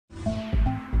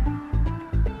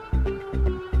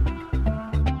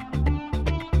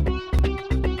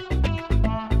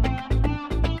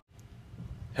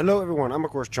Hello everyone, I'm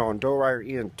of course John Doe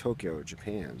in Tokyo,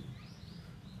 Japan.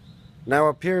 Now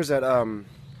it appears that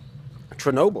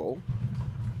Chernobyl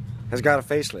has got a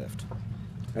facelift.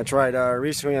 That's right,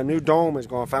 recently a new dome is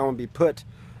going to finally be put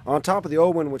on top of the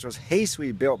old one, which was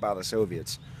hastily built by the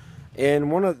Soviets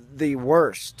in one of the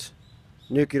worst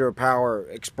nuclear power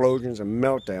explosions and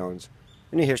meltdowns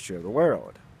in the history of the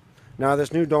world. Now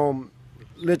this new dome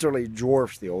literally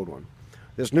dwarfs the old one.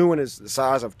 This new one is the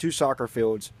size of 2 soccer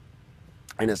fields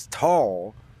and as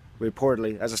tall,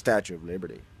 reportedly, as a Statue of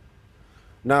Liberty.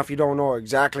 Now, if you don't know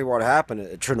exactly what happened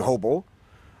at Chernobyl,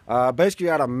 basically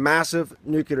you had a massive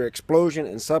nuclear explosion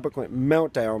and subsequent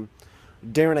meltdown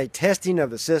during a testing of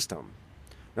the system.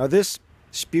 Now, this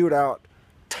spewed out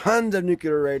tons of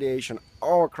nuclear radiation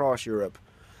all across Europe,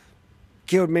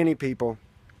 killed many people,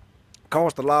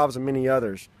 cost the lives of many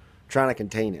others trying to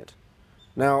contain it.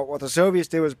 Now, what the Soviets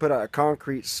did was put a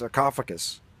concrete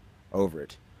sarcophagus over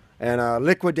it and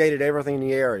liquidated everything in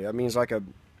the area. It means like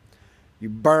you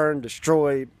burn,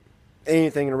 destroy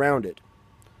anything around it.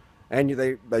 And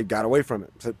they got away from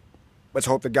it. So let's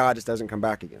hope the God just doesn't come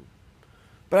back again.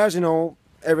 But as you know,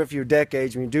 every few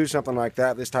decades when you do something like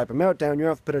that, this type of meltdown, you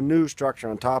have to put a new structure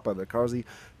on top of it because the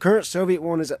current Soviet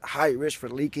one is at high risk for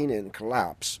leaking and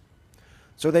collapse.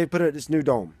 So they put this new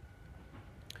dome.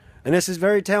 And this is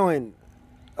very telling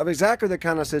of exactly the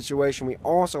kind of situation we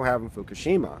also have in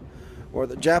Fukushima, where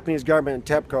the Japanese government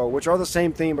and TEPCO, which are the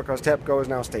same thing because TEPCO is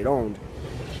now state-owned,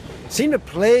 seem to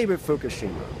play with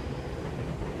Fukushima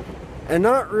and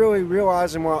not really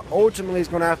realizing what ultimately is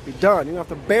going to have to be done. You have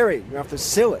to bury it. You have to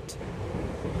seal it.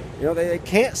 You know, they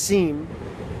can't seem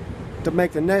to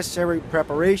make the necessary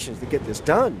preparations to get this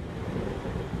done.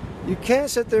 You can't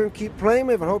sit there and keep playing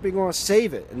with it and hope you're going to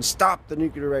save it and stop the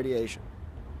nuclear radiation.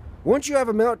 Once you have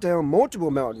a meltdown,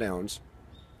 multiple meltdowns,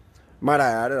 might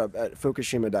I add, at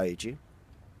Fukushima Daiichi,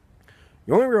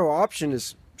 the only real option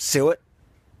is seal it,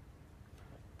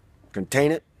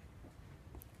 contain it,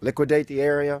 liquidate the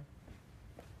area,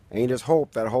 and you just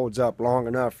hope that holds up long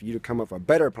enough for you to come up with a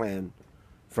better plan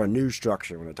for a new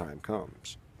structure when the time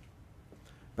comes.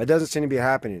 But it doesn't seem to be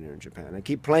happening here in Japan. They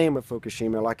keep playing with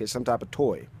Fukushima like it's some type of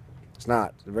toy. It's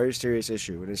not. It's a very serious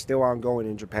issue, and it's still ongoing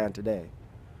in Japan today.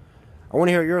 I want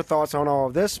to hear your thoughts on all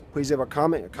of this. Please leave a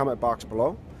comment in the comment box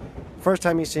below. First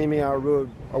time you see me, I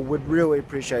would really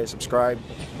appreciate it. Subscribe.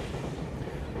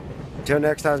 Until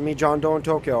next time, it's me, John Doe in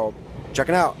Tokyo.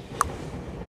 Checking out.